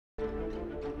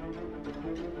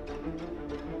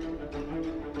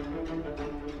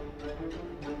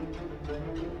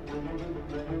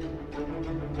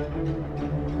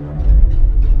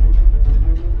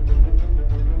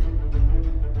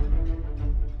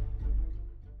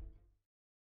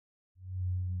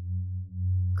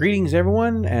Greetings,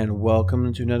 everyone, and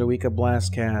welcome to another week of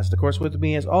BlastCast. Of course, with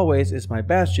me, as always, is my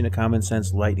bastion of common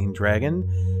sense, Lightning Dragon.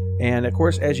 And, of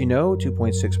course, as you know,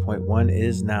 2.6.1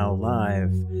 is now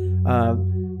live.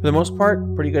 For the most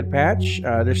part, pretty good patch.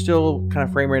 There's still kind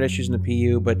of frame rate issues in the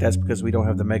PU, but that's because we don't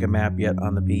have the mega map yet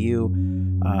on the PU.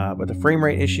 But the frame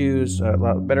rate issues, a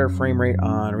lot better frame rate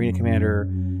on Arena Commander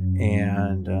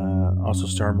and also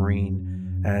Star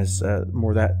Marine, as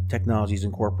more of that technology is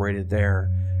incorporated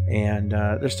there. And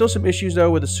there's still some issues,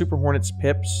 though, with the Super Hornet's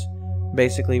pips,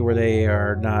 basically, where they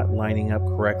are not lining up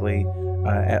correctly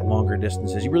at longer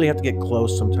distances. You really have to get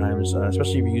close sometimes,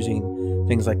 especially if you're using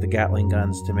things like the Gatling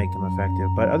guns to make them effective.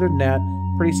 But other than that,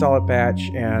 pretty solid patch,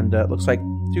 and it looks like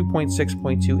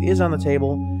 2.6.2 is on the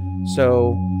table,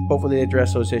 so hopefully they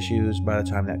address those issues by the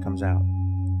time that comes out.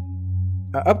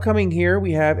 Upcoming here,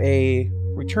 we have a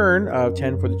return of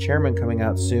 10 for the Chairman coming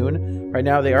out soon. Right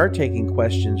now they are taking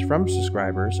questions from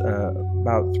subscribers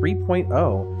about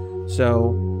 3.0,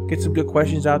 so get some good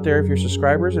questions out there if you're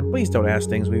subscribers, and please don't ask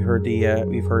things we've heard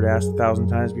asked 1,000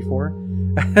 times before.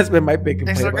 That's been my big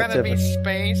complaint. Is there gonna be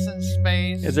space and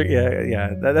space? Is there?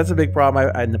 Yeah. That's a big problem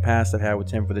in the past I've had with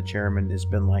 10 for the Chairman. Has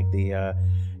been like the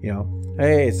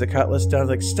hey, it's the Cutlass down.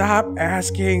 Like, stop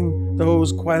asking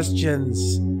those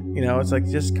questions. It's like,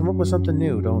 just come up with something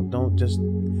new. Don't just...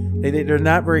 They're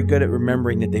not very good at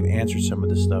remembering that they've answered some of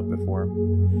this stuff before.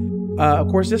 Of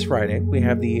course, this Friday, we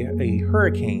have a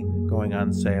Hurricane going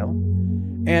on sale.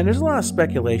 And there's a lot of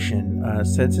speculation,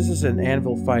 since this is an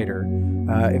Anvil fighter,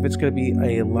 if it's going to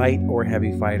be a light or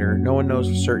heavy fighter. No one knows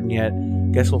for certain yet.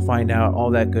 Guess we'll find out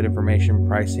all that good information,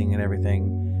 pricing, and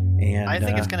everything. And I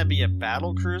think it's going to be a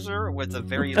battle cruiser with a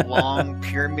very long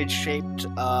pyramid-shaped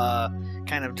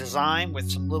kind of design with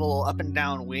some little up and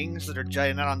down wings that are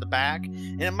jutting out on the back,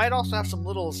 and it might also have some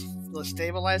little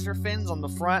stabilizer fins on the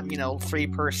front, 3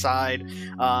 per side,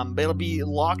 but it'll be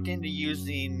locked into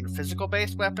using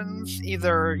physical-based weapons,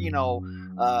 either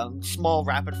small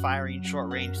rapid-firing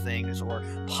short-range things, or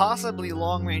possibly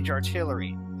long-range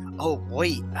artillery. Oh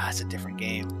wait, that's a different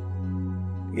game.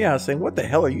 Yeah, I was saying, what the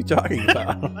hell are you talking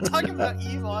about? I'm talking about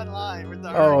EVE Online with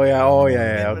the yeah,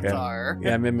 Minmatar. Okay.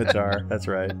 Yeah, Minmatar, that's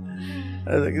right.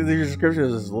 The description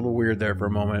is a little weird there for a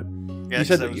moment. Yeah, you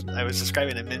said I was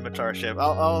describing a Minmatar ship.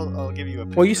 I'll give you a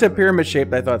picture. Well, you said pyramid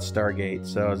shaped. I thought Stargate,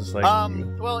 so I was just like...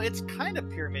 Well, it's kind of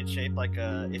pyramid shaped, like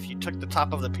if you took the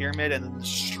top of the pyramid and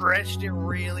stretched it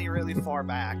really, really far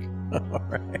back. All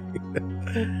right.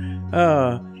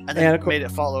 And then made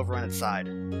it fall over on its side.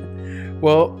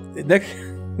 Well, next...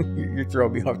 You're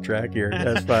throwing me off track here.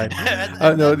 That's fine.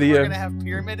 We're gonna have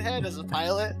Pyramid Head as a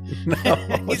pilot. No,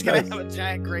 he's gonna have a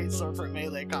giant greatsword for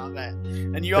melee combat,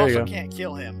 and you also can't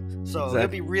kill him. So it'll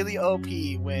be really OP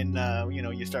when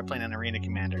you start playing an Arena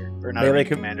Commander, or not Arena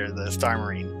Commander, the Star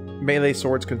Marine. Melee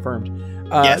swords confirmed.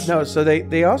 Yes. No, so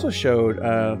they also showed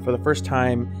for the first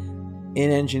time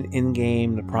in-engine,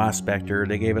 in-game, the Prospector.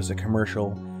 They gave us a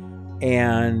commercial,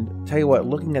 and tell you what,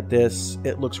 looking at this,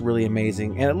 it looks really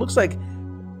amazing, and it looks like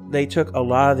they took a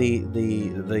lot of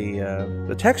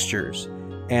the textures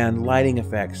and lighting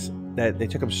effects that they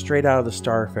took them straight out of the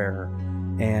Starfarer,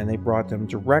 and they brought them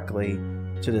directly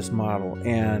to this model,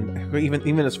 and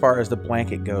even as far as the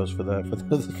blanket goes for the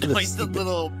like the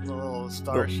little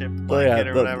starship blanket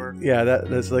or whatever. Yeah,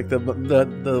 that's like the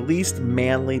least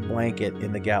manly blanket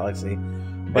in the galaxy.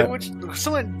 But which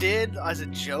someone did as a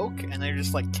joke, and they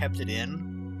just like kept it in.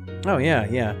 Oh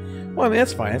yeah. Well, I mean,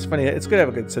 that's fine. It's funny. It's good to have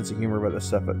a good sense of humor about this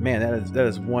stuff. But man, that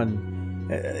is one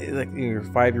like your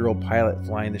 5-year-old pilot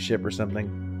flying the ship or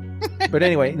something. But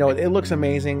anyway, it looks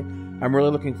amazing. I'm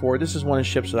really looking forward. This is one of the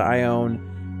ships that I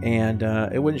own, and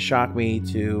it wouldn't shock me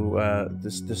to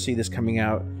see this coming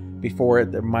out before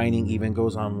the mining even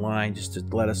goes online, just to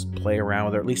let us play around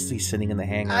with it, or at least see sitting in the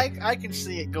hangar. I can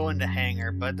see it going to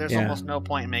hangar, but there's almost no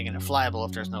point in making it flyable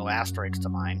if there's no asteroids to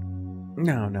mine.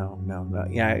 No.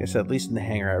 Yeah, like I said, at least in the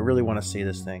hangar, I really want to see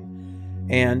this thing.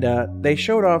 And they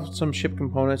showed off some ship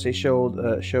components. They showed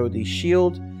the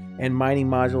shield and mining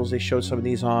modules. They showed some of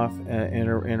these off and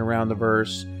around the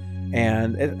verse.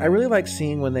 And I really like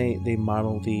seeing when they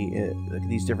model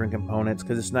these different components,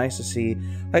 because it's nice to see.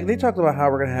 Like, they talked about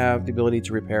how we're going to have the ability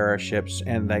to repair our ships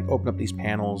and like open up these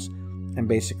panels and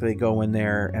basically go in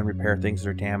there and repair things that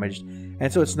are damaged.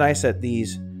 And so it's nice that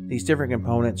these different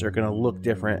components are going to look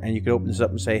different, and you can open this up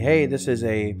and say, hey, this is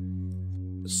a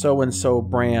so-and-so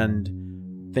brand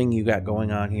thing you got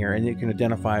going on here, and you can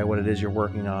identify what it is you're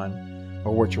working on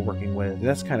or what you're working with. And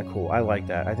that's kind of cool. I like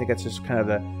that. I think that's just kind of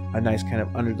a nice kind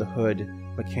of under-the-hood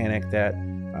mechanic that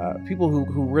people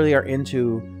who really are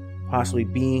into possibly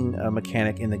being a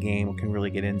mechanic in the game can really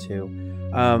get into.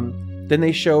 Then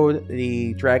they showed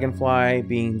the Dragonfly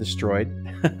being destroyed.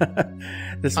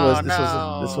 This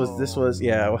was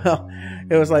yeah. Well,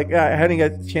 it was like I hadn't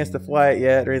got a chance to fly it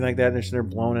yet or anything like that. And they're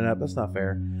blowing it up. That's not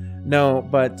fair. No,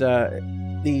 but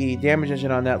the damage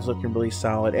engine on that was looking really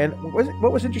solid. And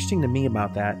what was interesting to me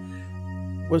about that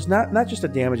was not just the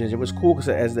damage engine. It was cool because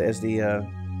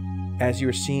as you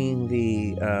were seeing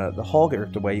the hull get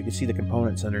ripped away, you could see the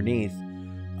components underneath.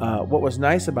 What was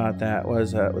nice about that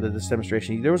was with this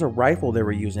demonstration, there was a rifle they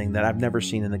were using that I've never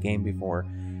seen in the game before,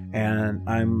 and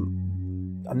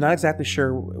I'm not exactly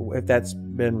sure if that's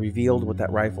been revealed what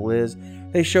that rifle is.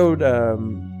 They showed,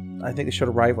 I think they showed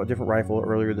a different rifle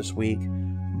earlier this week,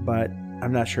 but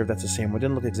I'm not sure if that's the same one. It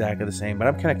didn't look exactly the same, but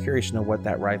I'm kind of curious to know what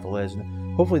that rifle is,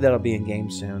 and hopefully that'll be in game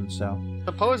soon. So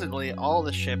supposedly all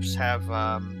the ships have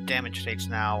damage states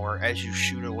now, where as you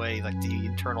shoot away, like the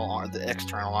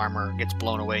external armor gets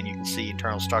blown away, and you can see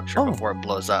internal structure before it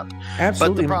blows up.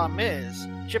 Absolutely. But the problem is,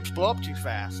 ships blow up too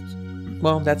fast.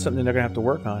 Well, that's something they're gonna have to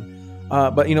work on.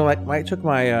 But you know, like I took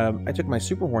my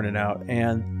Super Hornet out,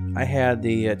 and I had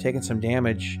taken some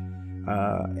damage,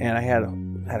 and I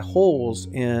had holes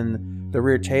in the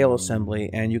rear tail assembly,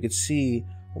 and you could see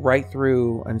right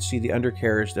through and see the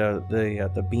undercarriage,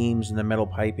 the beams and the metal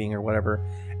piping or whatever,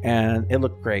 and it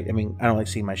looked great. I mean, I don't like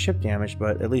seeing my ship damaged,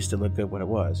 but at least it looked good when it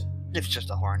was. It's just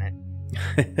a Hornet.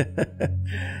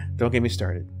 Don't get me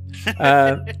started.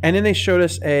 And then they showed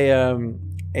us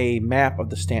a map of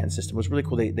the Stanton system. It was really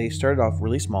cool. They started off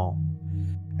really small,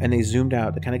 and they zoomed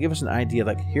out to kind of give us an idea,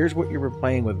 like, here's what you're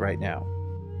playing with right now,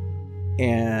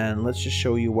 and let's just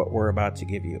show you what we're about to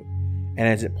give you. And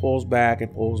as it pulls back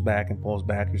and pulls back and pulls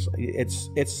back,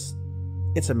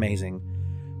 it's amazing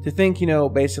to think, you know,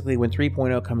 basically when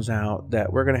 3.0 comes out,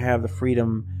 that we're going to have the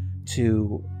freedom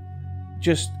to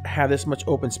just have this much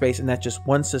open space, and that's just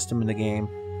one system in the game.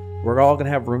 We're all going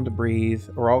to have room to breathe.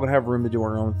 We're all going to have room to do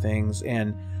our own things,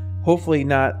 and hopefully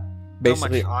not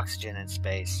basically so much oxygen in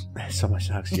space. So much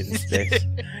oxygen in space.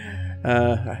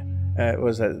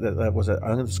 Was an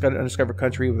undiscovered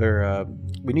country where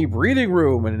we need breathing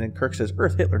room, and then Kirk says,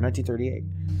 "Earth, Hitler, 1938."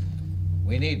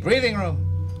 We need breathing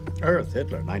room. Earth,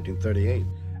 Hitler, 1938.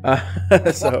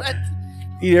 So,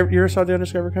 you ever saw the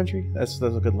Undiscovered Country? That's a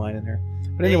good line in there.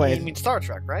 But anyway, you mean Star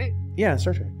Trek, right? Yeah,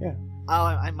 Star Trek. Yeah. Oh,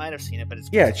 I might have seen it, but it's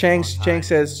Chang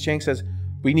says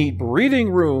we need breathing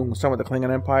room. Some with the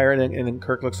Klingon Empire, and then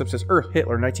Kirk looks up and says, "Earth,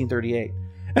 Hitler, 1938."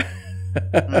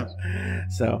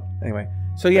 So anyway.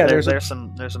 So yeah, there's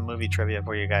some movie trivia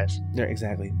for you guys. Yeah,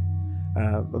 exactly.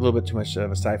 A little bit too much of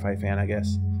a sci-fi fan, I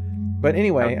guess. But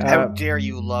anyway, how dare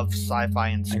you love sci-fi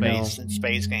and space and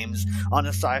space games on a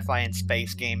sci-fi and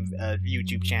space game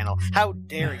YouTube channel? How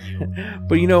dare you?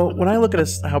 But you know, when I look at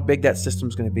how big that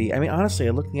system's going to be, I mean, honestly,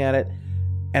 I'm looking at it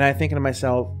and I'm thinking to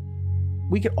myself,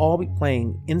 we could all be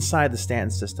playing inside the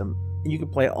Stanton system, and you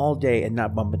could play all day and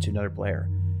not bump into another player.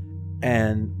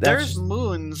 And there's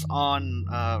moons on,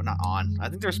 not on. I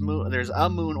think there's a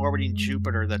moon orbiting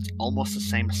Jupiter that's almost the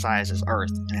same size as Earth,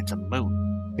 and it's a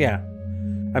moon. Yeah,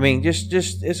 I mean,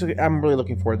 I'm really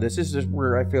looking forward to this. This is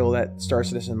where I feel that Star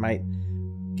Citizen might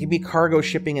give me cargo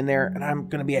shipping in there, and I'm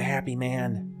gonna be a happy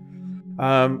man.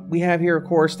 We have here, of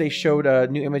course, they showed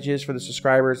new images for the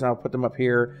subscribers, and I'll put them up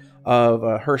here, of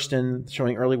Hurston,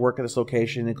 showing early work at this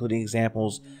location, including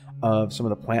examples of some of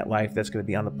the plant life that's going to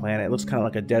be on the planet. It looks kind of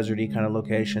like a deserty kind of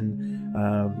location.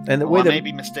 And the way I may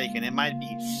be mistaken. It might be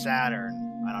Saturn.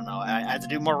 I don't know. I had to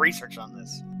do more research on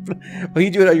this. Well, you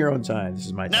do it at your own time. This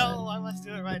is my time. No, I must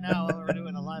do it right now. We're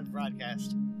doing a live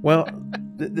broadcast. Well,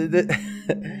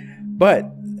 but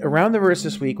Around the Verse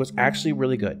this week was actually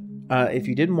really good. If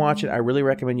you didn't watch it, I really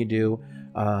recommend you do.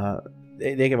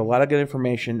 They give a lot of good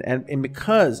information, and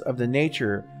because of the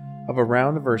nature of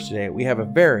Around the Verse today, we have a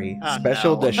very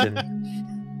special edition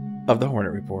of the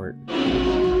Hornet Report.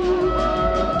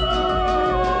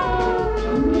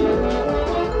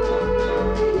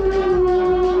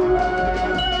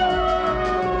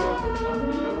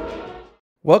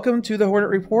 Welcome to the Hornet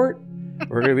Report.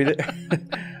 We're going to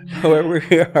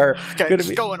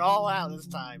be going all out this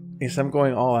time. Yes, I'm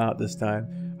going all out this time.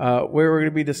 Where we're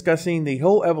going to be discussing the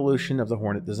whole evolution of the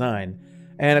Hornet design.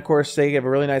 And of course, they give a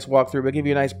really nice walkthrough, but give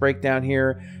you a nice breakdown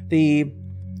here. The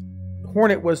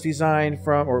Hornet was designed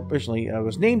from, or originally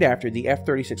was named after the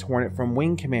F-36 Hornet from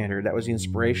Wing Commander. That was the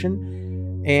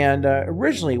inspiration. And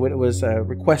originally, when it was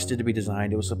requested to be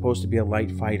designed, it was supposed to be a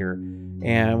light fighter.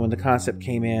 And when the concept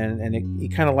came in, and he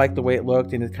kind of liked the way it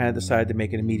looked, and it kind of decided to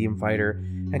make it a medium fighter,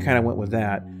 and kind of went with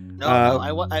that. No,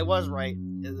 I was right.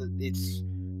 It's...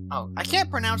 Oh, I can't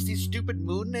pronounce these stupid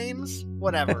moon names.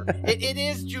 Whatever. it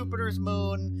is Jupiter's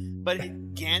moon, but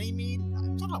Ganymede?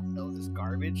 don't know this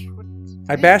garbage.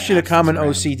 I bashed you the common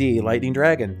OCD, Lightning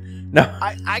Dragon. No.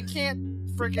 I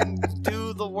can't freaking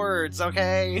do the words,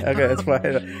 okay? Okay, that's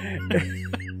fine.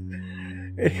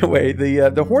 Anyway,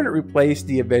 the Hornet replaced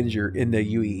the Avenger in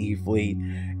the UEE fleet,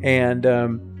 and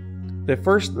the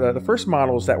first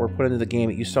models that were put into the game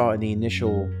that you saw in the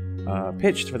initial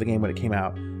pitch for the game when it came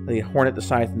out, the Hornet, the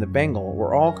Scythe, and the Bengal,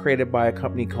 were all created by a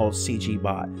company called CG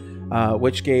Bot,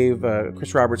 which gave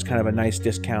Chris Roberts kind of a nice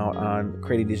discount on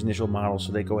creating these initial models,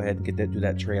 so they go ahead and do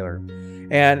that trailer.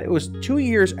 And it was 2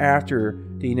 years after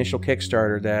the initial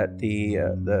Kickstarter that the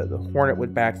Hornet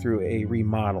went back through a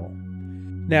remodel.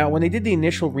 Now, when they did the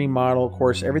initial remodel, of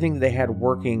course, everything that they had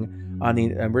working on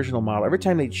the original model, every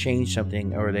time they changed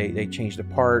something or they changed a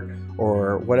part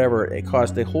or whatever, it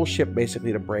caused the whole ship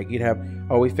basically to break. You'd have,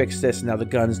 oh, we fixed this, and now the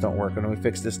guns don't work, and we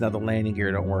fixed this, now the landing gear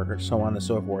don't work, or so on and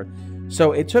so forth.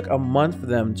 So it took a month for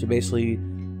them to basically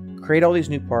create all these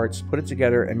new parts, put it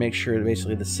together, and make sure that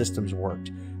basically the systems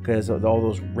worked, because of all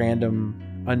those random,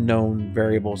 unknown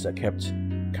variables that kept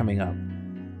coming up.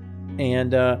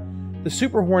 And the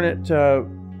Super Hornet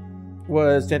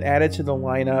was then added to the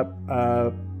lineup.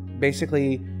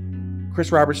 Basically,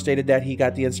 Chris Roberts stated that he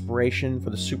got the inspiration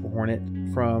for the Super Hornet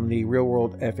from the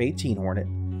real-world F-18 Hornet,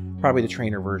 probably the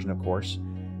trainer version, of course.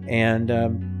 And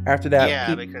after that,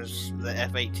 yeah, because the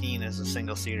F-18 is a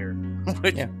single-seater.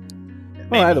 Yeah.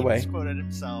 Well, either way, he quoted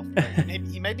himself.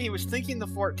 Maybe he was thinking the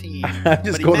 14. I'm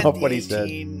just going off what he said.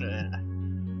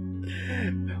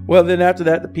 Well, then after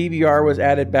that, the PBR was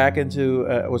added back into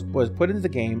was put into the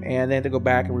game, and they had to go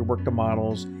back and rework the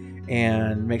models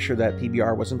and make sure that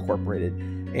PBR was incorporated.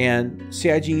 And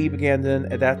CIG began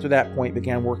then, after that point,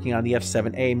 began working on the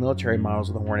F-7A military models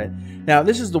of the Hornet. Now,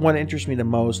 this is the one that interests me the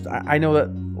most. I know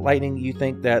that, Lightning, you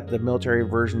think that the military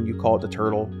version, you call it the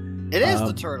Turtle. It is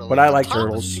the Turtle. But I like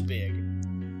turtles. Is too big.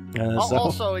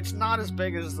 Also, it's not as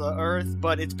big as the Earth,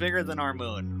 but it's bigger than our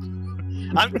moon.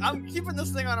 I'm keeping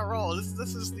this thing on a roll.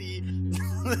 This is the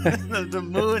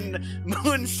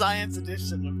moon science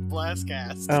edition of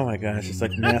BlastCast. Oh my gosh, it's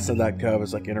like NASA.gov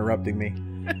is like interrupting me.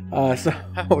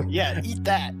 Yeah, eat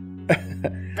that.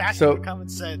 Back to common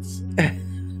sense.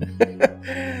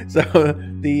 So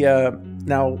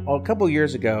now a couple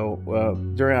years ago,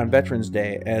 on Veterans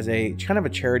Day, as a kind of a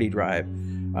charity drive,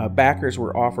 backers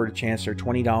were offered a chance for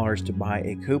 $20 to buy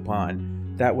a coupon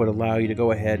that would allow you to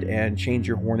go ahead and change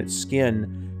your Hornet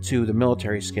skin to the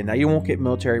military skin. Now, you won't get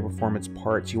military performance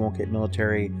parts, you won't get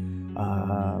military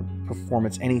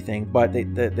performance anything, but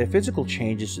the physical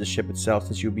changes to the ship itself,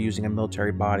 since you'll be using a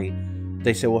military body,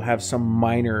 they say will have some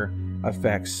minor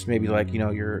effects, maybe like,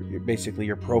 your basically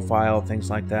your profile, things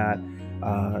like that.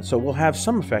 So we'll have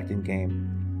some effect in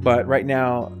game. But right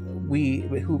now, we've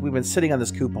been sitting on this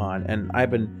coupon, and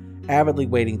I've been avidly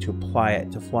waiting to apply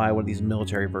it to fly one of these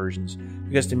military versions,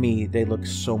 because to me they look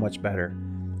so much better,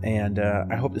 and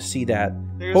I hope to see that.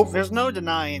 There's no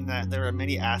denying that there are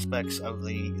many aspects of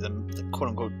the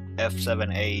quote-unquote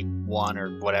F-7A1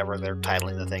 or whatever they're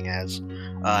titling the thing as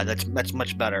that's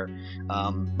much better,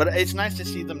 but it's nice to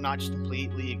see them not just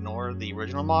completely ignore the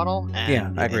original model, and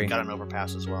yeah, I agree. It got an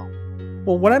overpass as well.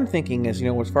 Well, what I'm thinking is,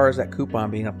 as far as that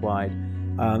coupon being applied,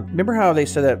 remember how they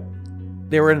said that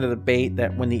they were in the debate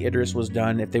that when the Idris was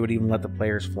done, if they would even let the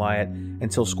players fly it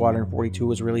until Squadron 42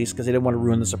 was released, because they didn't want to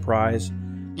ruin the surprise.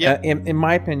 Yeah. In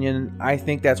my opinion, I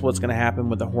think that's what's going to happen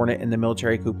with the Hornet and the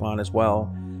military coupon as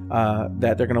well.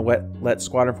 That they're going to let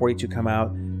Squadron 42 come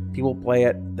out, people play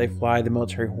it, they fly the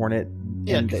military Hornet.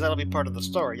 Yeah, because that'll be part of the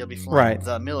story. You'll be flying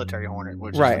the military Hornet,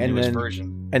 which is the newest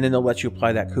version. And then they'll let you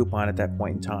apply that coupon at that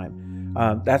point in time.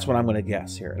 That's what I'm going to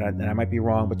guess here, and I might be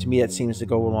wrong, but to me that seems to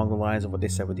go along the lines of what they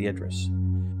said with the Idris.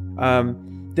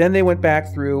 Then they went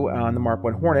back through on the Mark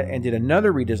I Hornet and did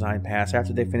another redesign pass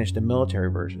after they finished the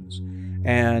military versions.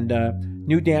 And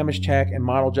new damage tech and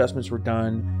model adjustments were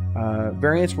done.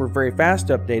 Variants were very fast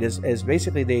to update, as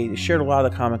basically they shared a lot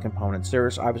of the common components.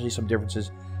 There's obviously some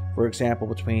differences, for example,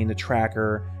 between the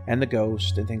tracker and the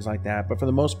Ghost and things like that. But for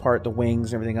the most part, the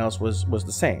wings and everything else was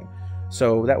the same.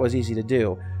 So that was easy to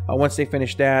do. Once they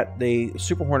finished that, the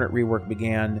Super Hornet rework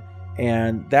began,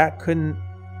 and that couldn't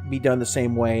be done the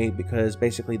same way because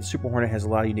basically the Super Hornet has a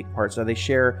lot of unique parts. So they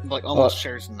share almost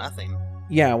shares nothing.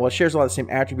 Yeah, well, it shares a lot of the same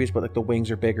attributes, but like the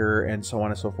wings are bigger and so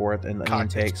on and so forth, and the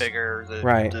intakes bigger.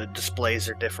 The displays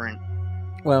are different.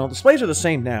 Well, displays are the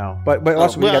same now, but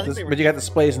also you got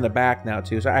displays in the back now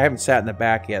too. So I haven't sat in the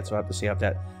back yet, so I have to see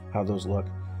how those look.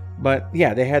 But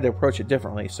yeah, they had to approach it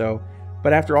differently. So,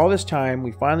 but after all this time,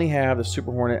 we finally have the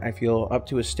Super Hornet. I feel up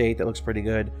to a state that looks pretty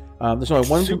good. There's only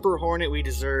one Super Hornet we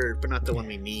deserve, but not the one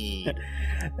we need.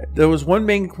 There was one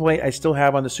main complaint I still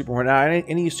have on the Super Hornet. Now,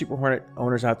 any Super Hornet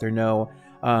owners out there know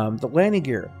The landing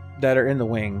gear that are in the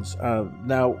wings.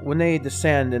 Now, when they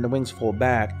descend and the wings fold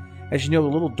back, as you know, the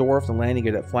little door of the landing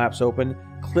gear that flaps open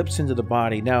clips into the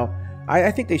body. Now,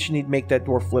 I think they should need to make that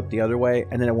door flip the other way,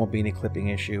 and then it won't be any clipping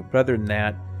issue. But other than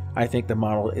that, I think the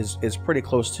model is pretty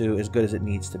close to as good as it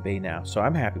needs to be now. So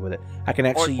I'm happy with it. I can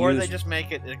actually or they just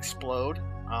make it explode.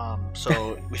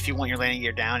 So if you want your landing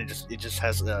gear down, it just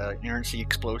has inerrancy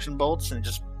explosion bolts, and it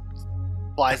just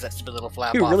flies that stupid little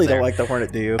flap You off really there. don't like the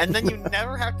Hornet, do you? And then you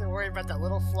never have to worry about that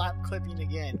little flap clipping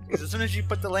again. Because as soon as you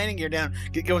put the landing gear down,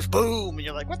 it goes boom, and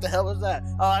you're like, "What the hell is that?"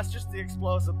 Oh, that's just the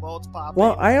explosive bolts popping.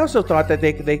 Well, I also thought that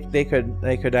they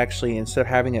could actually, instead of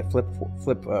having it flip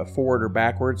forward or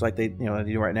backwards like they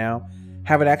do right now,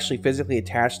 have it actually physically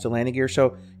attached to landing gear.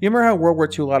 So you remember how in World War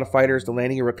II a lot of fighters, the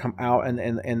landing gear would come out and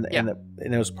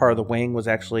it was part of the wing was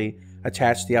actually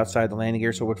attached to the outside of the landing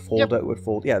gear, so it would fold. Yep. It would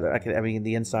fold. Yeah,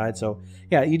 the inside. So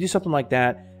yeah, you do something like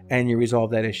that, and you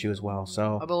resolve that issue as well.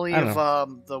 So I believe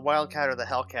the Wildcat or the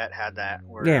Hellcat had that,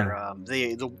 where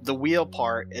the wheel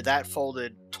part that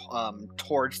folded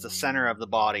towards the center of the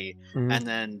body, and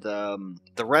then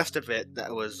the rest of it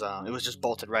it was just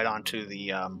bolted right onto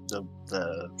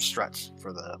the struts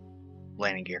for the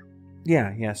landing gear.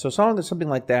 Yeah. So as long as something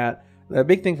like that. The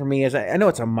big thing for me is I know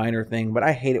it's a minor thing, but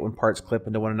I hate it when parts clip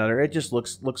into one another. It just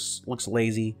looks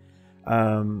lazy.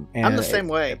 And I'm the same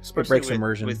way. It breaks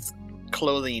immersion. With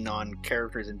clothing on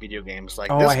characters in video games.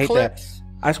 Like, I hate that.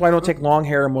 That's why I don't take long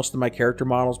hair on most of my character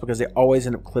models, because they always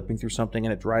end up clipping through something,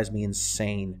 and it drives me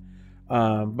insane.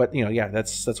 But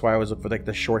that's why I always look for like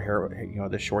the short hair,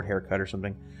 the short haircut or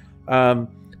something.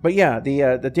 But yeah,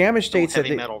 the damage states no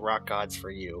heavy metal rock gods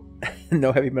for you.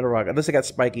 No heavy metal rock, unless they got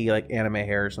spiky like anime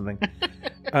hair or something.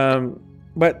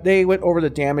 But they went over the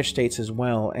damage states as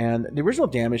well, and the original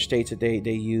damage states that they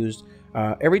used,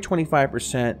 every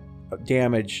 25%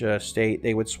 damage state,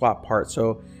 they would swap parts.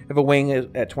 So if a wing is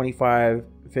at 25,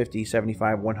 50,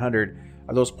 75, 100,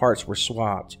 those parts were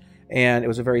swapped. And it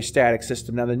was a very static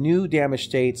system. Now the new damage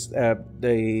states,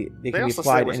 they can be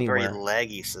applied anywhere. It was a very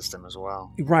laggy system as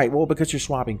well. Right. Well, because you're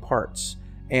swapping parts,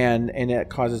 and it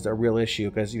causes a real issue.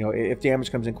 Because if damage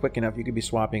comes in quick enough, you could be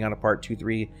swapping out a part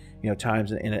 2-3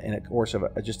 times in a course of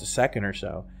just a second or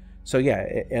so. So yeah,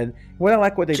 and what I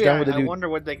like what they've done with the new. I wonder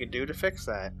what they could do to fix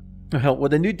that. Well,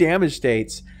 with the new damage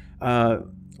states,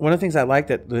 one of the things I like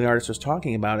that the artist was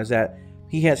talking about is that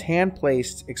he has hand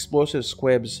placed explosive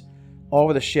squibs all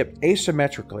over the ship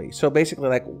asymmetrically. So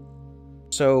basically,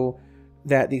 so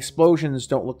that the explosions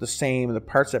don't look the same, the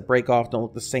parts that break off don't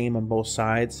look the same on both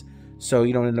sides. So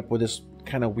you don't end up with this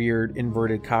kind of weird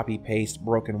inverted copy-paste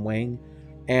broken wing.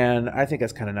 And I think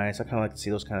that's kind of nice. I kind of like to see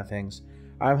those kind of things.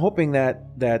 I'm hoping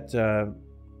that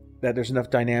there's enough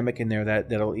dynamic in there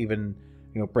that'll even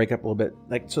break up a little bit,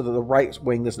 so that the right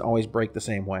wing doesn't always break the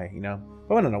same way.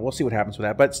 But I don't know. We'll see what happens with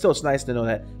that. But still, it's nice to know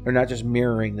that they're not just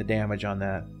mirroring the damage on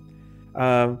that.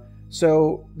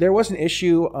 So there was an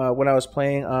issue when I was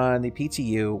playing on the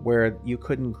PTU where you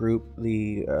couldn't group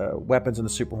the weapons in the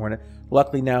Super Hornet.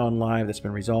 Luckily now in live that's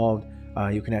been resolved.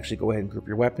 You can actually go ahead and group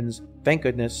your weapons. Thank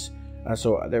goodness.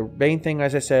 So the main thing,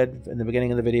 as I said in the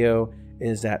beginning of the video,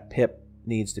 is that pip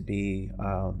needs to be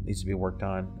worked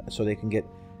on, so they can get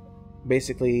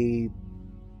basically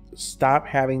stop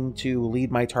having to lead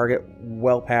my target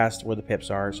well past where the pips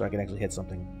are, so I can actually hit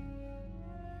something.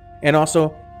 And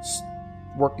also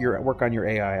work on your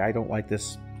AI. I don't like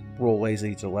this roll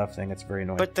lazy to the left thing. It's very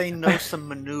annoying. But they know some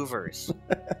maneuvers.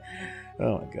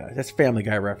 Oh my god, that's a Family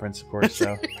Guy reference, of course.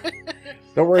 So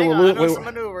don't worry, I know some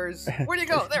maneuvers. Where'd he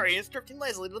go? There he is, drifting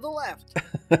lazily to the left.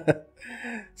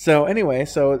 So anyway,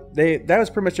 that was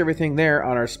pretty much everything there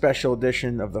on our special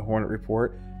edition of the Hornet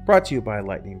Report, brought to you by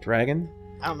Lightning Dragon.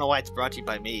 I don't know why it's brought to you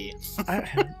by me.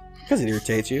 Because it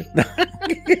irritates you.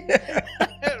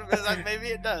 Maybe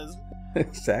it does.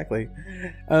 Exactly.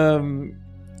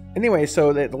 Anyway,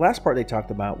 so the last part they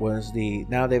talked about was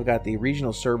now they've got the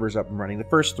regional servers up and running, the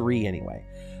first 3 anyway.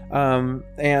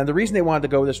 And the reason they wanted to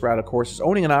go this route, of course, is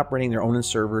owning and operating their own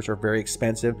servers are very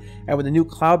expensive. And with the new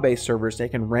cloud-based servers, they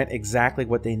can rent exactly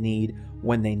what they need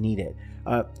when they need it.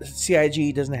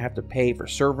 CIG doesn't have to pay for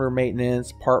server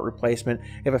maintenance, part replacement.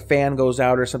 If a fan goes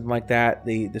out or something like that,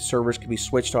 the servers can be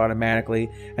switched automatically,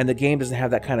 and the game doesn't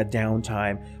have that kind of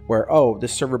downtime where, oh,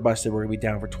 this server busted, we're going to be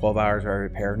down for 12 hours or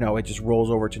repair. No, it just rolls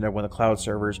over to one of the cloud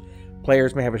servers.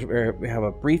 Players may have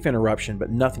a brief interruption, but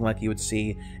nothing like you would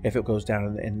see if it goes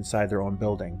down inside their own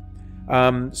building.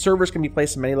 Servers can be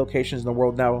placed in many locations in the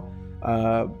world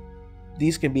now.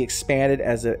 These can be expanded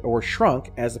or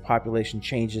shrunk as the population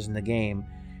changes in the game,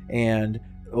 and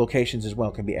locations as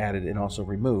well can be added and also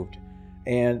removed.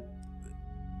 And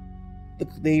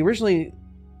they originally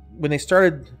when they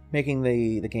started making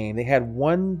the game, they had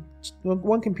one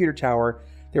computer tower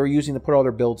they were using to put all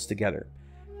their builds together.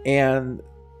 And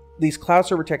these cloud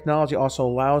server technology also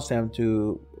allows them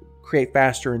to create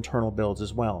faster internal builds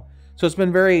as well. So it's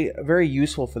been very, very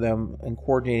useful for them in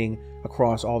coordinating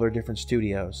across all their different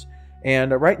studios.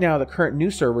 And right now, the current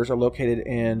new servers are located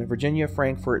in Virginia,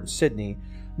 Frankfurt, and Sydney.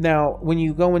 Now, when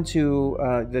you go into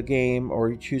the game or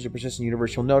you choose a persistent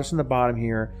universe, you'll notice in the bottom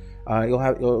here,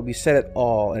 it'll be set at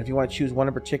all. And if you want to choose one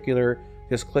in particular,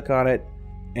 just click on it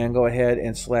and go ahead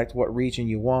and select what region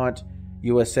you want,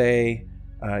 USA,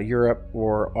 Europe,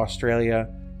 or Australia,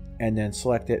 and then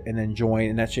select it and then join,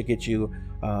 and that should get you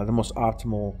the most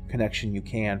optimal connection you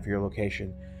can for your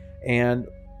location. And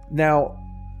now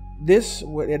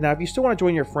if you still want to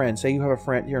join your friends, say you have a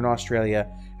friend, you're in Australia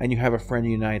and you have a friend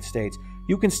in the United States,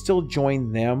 you can still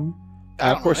join them.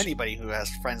 I don't know anybody who has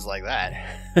friends like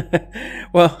that.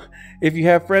 Well, if you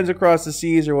have friends across the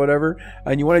seas or whatever,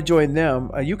 and you want to join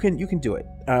them, you can do it.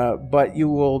 But you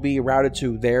will be routed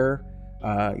to their.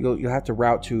 You'll have to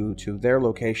route to their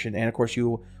location, and of course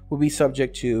you will be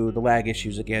subject to the lag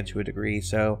issues again to a degree.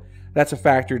 So that's a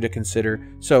factor to consider.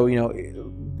 So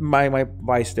my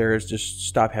advice there is just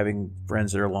stop having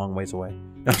friends that are a long ways away.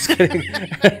 No, I'm just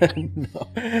kidding.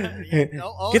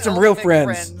 No. Get some real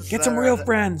friends. Get some real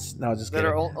friends. No, just kidding.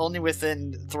 That are only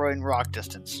within throwing rock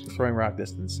distance.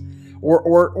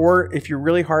 Or if you're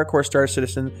really hardcore Star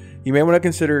Citizen, you may want to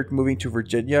consider moving to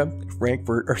Virginia,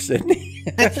 Frankfurt, or Sydney,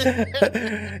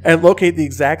 and locate the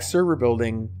exact server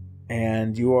building.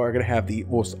 And you are going to have the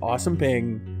most awesome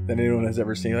ping that anyone has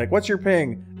ever seen. Like, what's your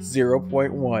ping?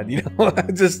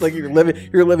 0.1. Just like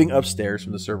you're living upstairs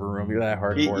from the server room. You're that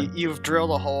hardcore. You've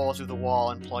drilled a hole through the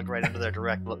wall and plugged right into their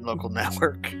direct local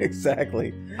network.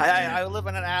 Exactly. I live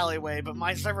in an alleyway, but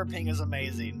my server ping is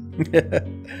amazing.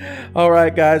 All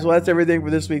right, guys. Well, that's everything for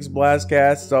this week's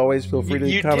BlastCast. As always, feel free to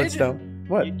leave comments down.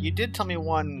 What? You did tell me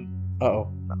one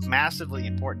massively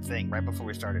important thing right before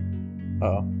we started.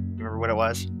 Remember what it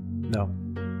was? No.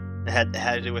 It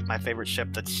had to do with my favorite ship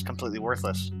that's completely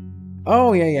worthless.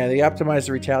 Oh, yeah. They optimized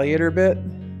the Retaliator a bit.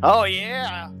 Oh,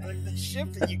 yeah. Like the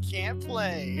ship that you can't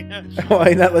play.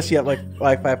 Well, not unless you have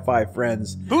like five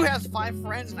friends. Who has 5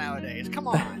 friends nowadays? Come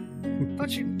on.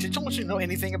 Don't you know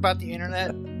anything about the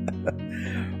internet?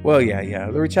 Well, yeah.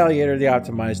 The Retaliator, they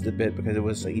optimized a bit because it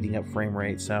was eating up frame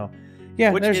rate, so...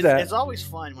 Yeah, there's that. It's always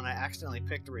fun when I accidentally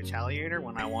pick the Retaliator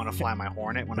when I want to fly my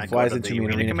Hornet when I go to the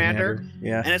Arena Commander.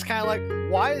 Yeah. And it's kind of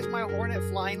like, why is my Hornet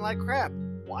flying like crap?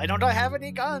 Why don't I have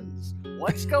any guns?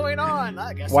 What's going on?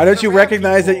 I guess. Why don't you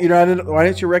recognize that you're not in? Why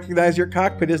don't you recognize your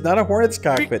cockpit is not a Hornet's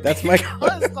cockpit? That's my.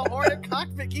 Because the Hornet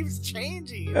cockpit keeps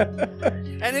changing,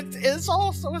 and it's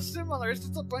all so similar. It's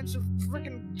just a bunch of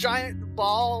freaking giant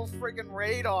ball freaking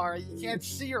radar you can't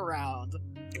see around.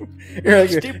 You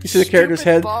see the character's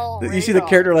head. You see the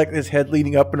character like his head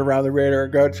leaning up and around the radar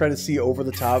guard, trying to see over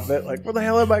the top of it. Like, where the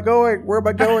hell am I going? Where am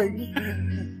I going?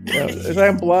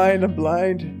 I'm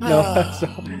blind.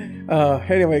 No.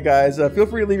 Anyway, guys, feel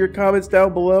free to leave your comments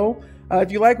down below.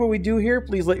 If you like what we do here,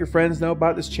 please let your friends know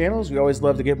about this channel. We always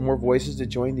love to get more voices to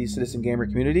join the Citizen Gamer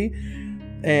community.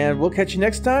 And we'll catch you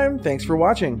next time. Thanks for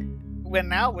watching. And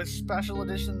now with special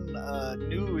edition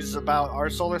news about our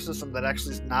solar system that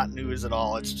actually is not news at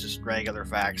all. It's just regular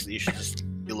facts that you should just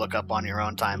look up on your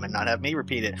own time and not have me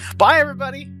repeat it. Bye,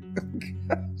 everybody!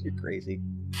 You're crazy.